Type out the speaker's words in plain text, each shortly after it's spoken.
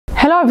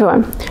Hello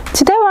everyone,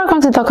 today we're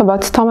going to talk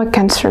about stomach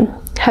cancer.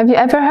 Have you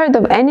ever heard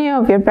of any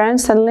of your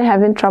parents suddenly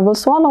having trouble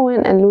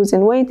swallowing and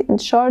losing weight in a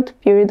short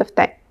period of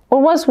time?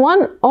 Or was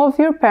one of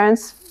your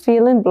parents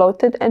feeling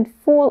bloated and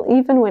full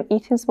even when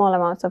eating small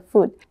amounts of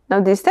food?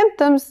 Now these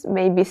symptoms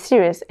may be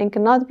serious and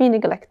cannot be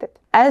neglected,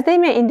 as they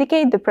may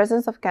indicate the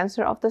presence of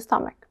cancer of the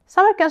stomach.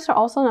 Stomach cancer,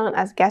 also known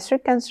as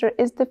gastric cancer,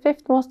 is the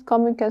fifth most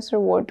common cancer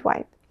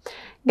worldwide.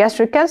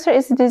 Gastric cancer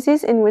is a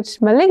disease in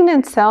which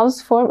malignant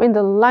cells form in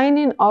the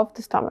lining of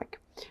the stomach.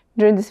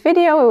 During this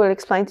video, we will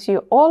explain to you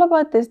all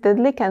about this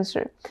deadly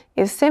cancer,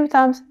 its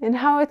symptoms, and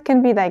how it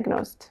can be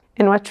diagnosed,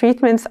 and what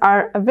treatments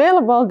are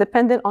available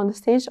depending on the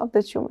stage of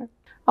the tumor.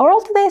 Our role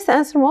today is to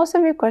answer most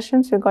of your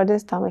questions regarding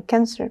stomach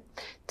cancer.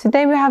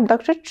 Today we have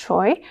Dr.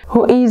 Choi,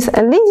 who is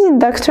a leading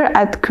doctor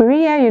at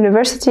Korea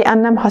University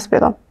Anam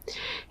Hospital.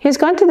 He's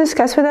going to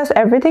discuss with us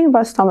everything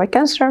about stomach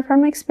cancer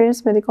from an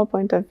experienced medical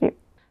point of view.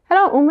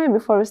 Hello Ume,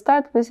 before we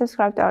start, please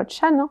subscribe to our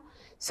channel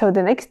so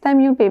the next time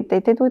you'll be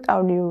updated with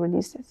our new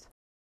releases.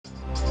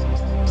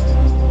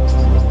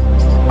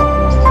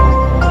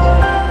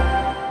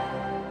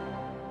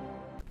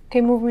 Okay,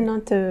 moving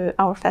on to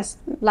our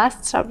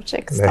last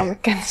subject,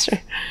 stomach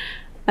cancer.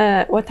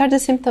 What are the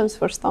symptoms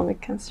for stomach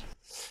cancer?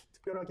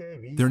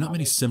 There are not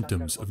many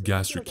symptoms of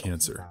gastric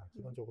cancer.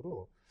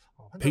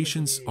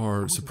 Patients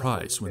are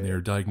surprised when they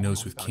are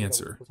diagnosed with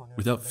cancer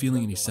without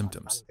feeling any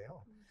symptoms.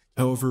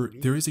 However,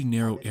 there is a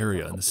narrow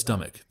area in the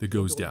stomach that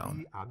goes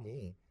down,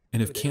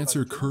 and if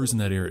cancer occurs in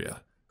that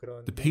area,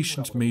 the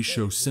patient may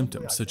show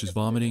symptoms such as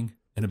vomiting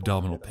and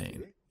abdominal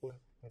pain.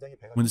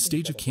 When the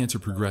stage of cancer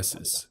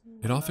progresses,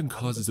 it often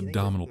causes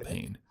abdominal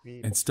pain,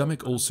 and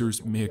stomach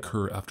ulcers may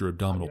occur after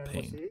abdominal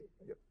pain,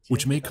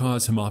 which may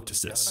cause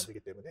hemoptysis.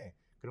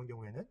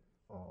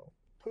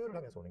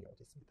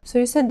 So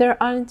you said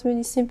there aren't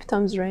many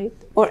symptoms, right?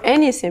 Or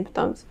any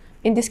symptoms.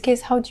 In this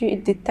case, how do you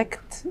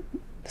detect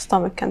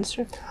stomach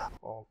cancer?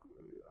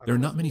 There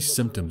are not many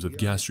symptoms of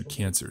gastric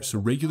cancer, so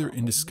regular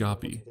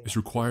endoscopy is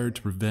required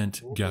to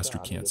prevent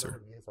gastric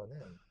cancer.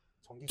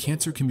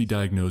 Cancer can be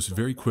diagnosed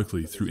very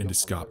quickly through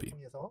endoscopy.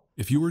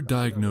 If you are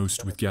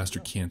diagnosed with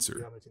gastric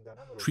cancer,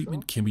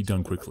 treatment can be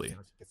done quickly.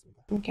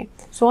 Okay,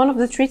 so one of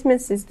the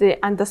treatments is the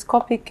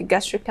endoscopic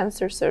gastric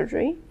cancer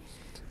surgery.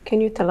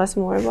 Can you tell us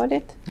more about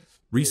it?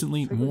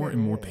 Recently, more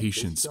and more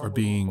patients are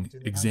being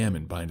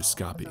examined by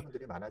endoscopy,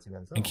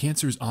 and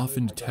cancer is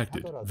often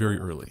detected very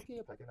early.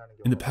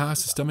 In the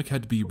past, the stomach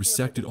had to be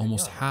resected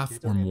almost half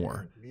or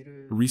more.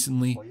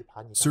 Recently,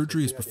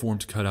 surgery is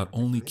performed to cut out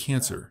only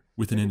cancer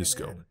with an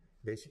endoscope.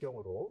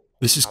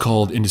 This is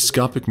called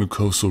endoscopic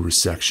mucosal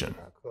resection.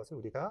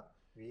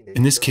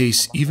 In this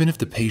case, even if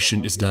the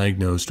patient is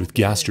diagnosed with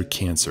gastric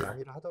cancer,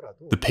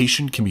 the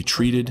patient can be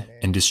treated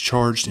and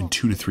discharged in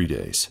 2 to 3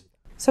 days.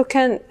 So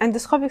can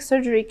endoscopic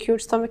surgery cure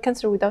stomach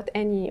cancer without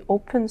any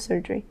open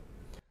surgery?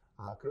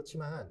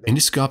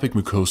 Endoscopic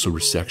mucosal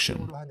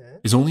resection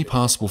is only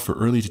possible for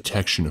early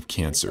detection of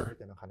cancer.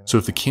 So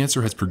if the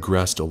cancer has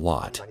progressed a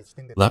lot,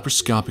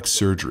 laparoscopic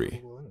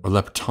surgery or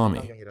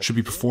laparotomy should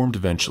be performed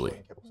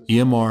eventually.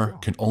 EMR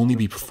can only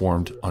be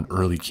performed on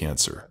early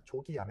cancer.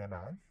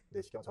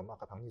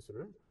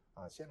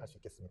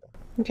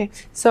 Okay,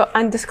 so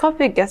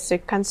endoscopic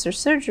gastric cancer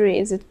surgery,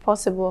 is it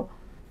possible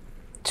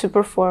to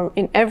perform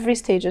in every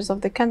stages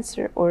of the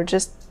cancer or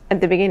just at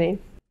the beginning?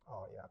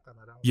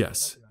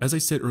 Yes, as I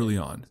said early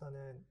on,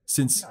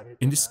 since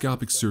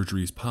endoscopic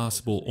surgery is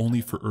possible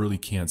only for early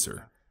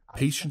cancer,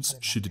 patients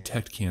should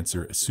detect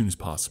cancer as soon as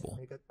possible.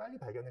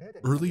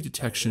 Early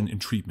detection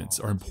and treatments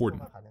are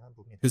important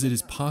because it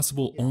is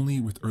possible only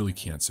with early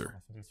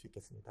cancer.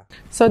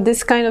 So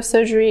this kind of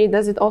surgery,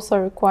 does it also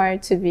require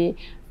to be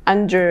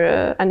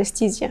under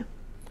anesthesia?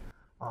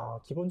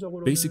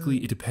 Basically,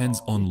 it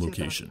depends on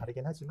location.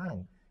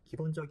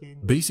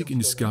 Basic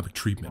endoscopic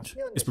treatment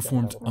is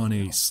performed on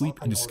a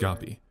sleep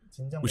endoscopy,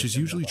 which is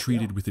usually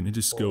treated with an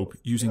endoscope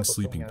using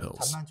sleeping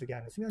pills.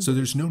 So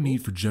there's no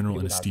need for general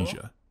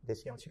anesthesia.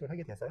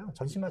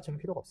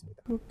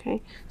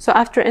 Okay. So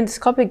after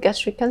endoscopic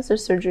gastric cancer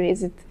surgery,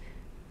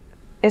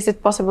 is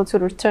it possible to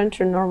return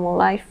to normal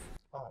life?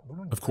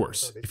 Of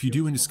course, if you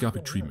do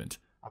endoscopic treatment,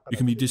 you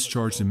can be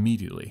discharged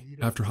immediately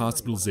after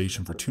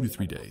hospitalization for 2 to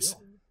 3 days,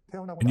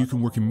 and you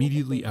can work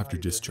immediately after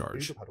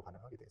discharge.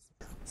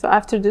 So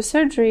after the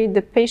surgery,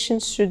 the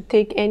patient should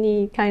take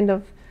any kind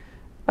of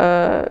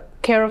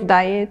care of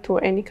diet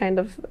or any kind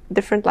of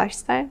different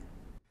lifestyle?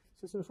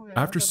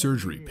 After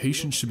surgery,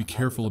 patients should be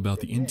careful about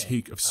the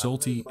intake of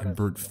salty and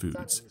burnt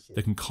foods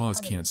that can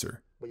cause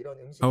cancer.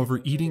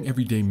 However, eating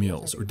everyday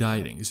meals or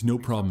dieting is no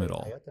problem at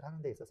all.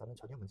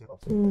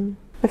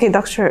 Okay,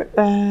 doctor,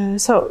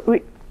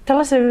 tell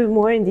us a bit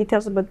more in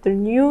details about the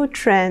new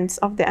trends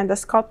of the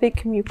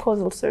endoscopic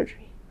mucosal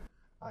surgery.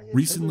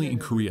 Recently in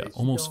Korea,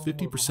 almost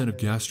 50% of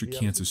gastric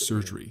cancer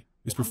surgery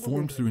is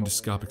performed through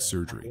endoscopic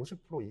surgery.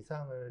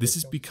 This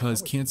is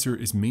because cancer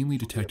is mainly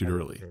detected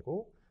early.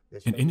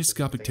 and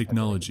endoscopic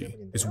technology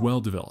is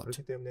well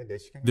developed.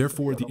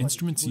 Therefore, the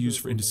instruments used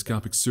for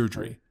endoscopic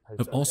surgery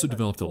have also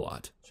developed a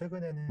lot.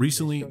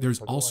 Recently, there's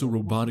also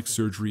robotic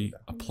surgery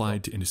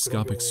applied to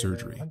endoscopic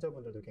surgery.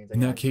 In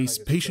that case,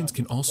 patients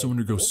can also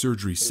undergo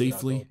surgery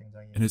safely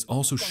and is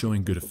also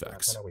showing good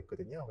effects.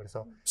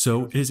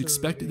 So, it is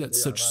expected that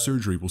such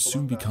surgery will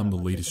soon become the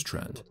latest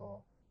trend.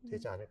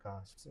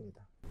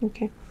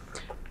 Okay.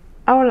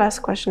 Our last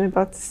question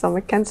about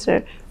stomach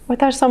cancer.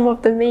 What are some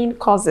of the main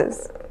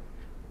causes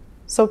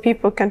so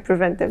people can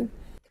prevent them?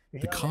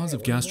 The cause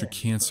of gastric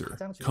cancer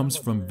comes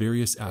from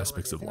various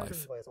aspects of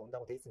life.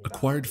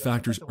 Acquired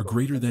factors are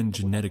greater than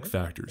genetic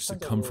factors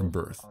that come from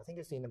birth.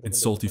 And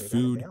salty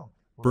food,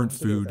 burnt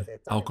food,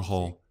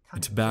 alcohol,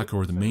 and tobacco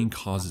are the main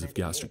causes of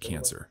gastric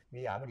cancer.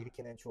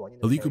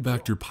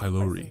 Helicobacter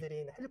pylori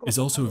is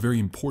also a very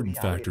important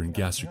factor in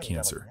gastric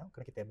cancer.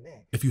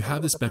 If you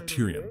have this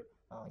bacterium,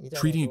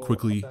 treating it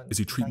quickly is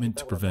a treatment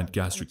to prevent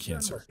gastric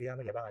cancer.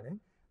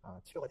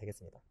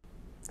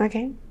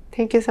 Okay,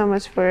 thank you so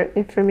much for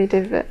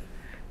informative.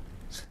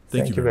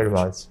 Thank you very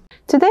much.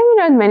 Today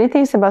we learned many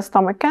things about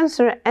stomach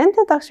cancer, and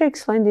the doctor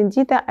explained in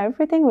detail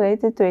everything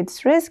related to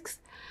its risks,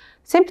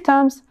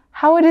 symptoms,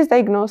 how it is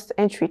diagnosed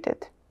and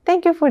treated.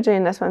 Thank you for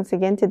joining us once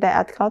again today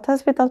at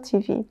CloudHospital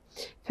TV. If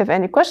you have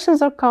any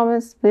questions or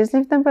comments, please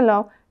leave them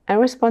below and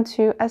respond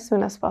to you as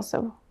soon as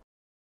possible.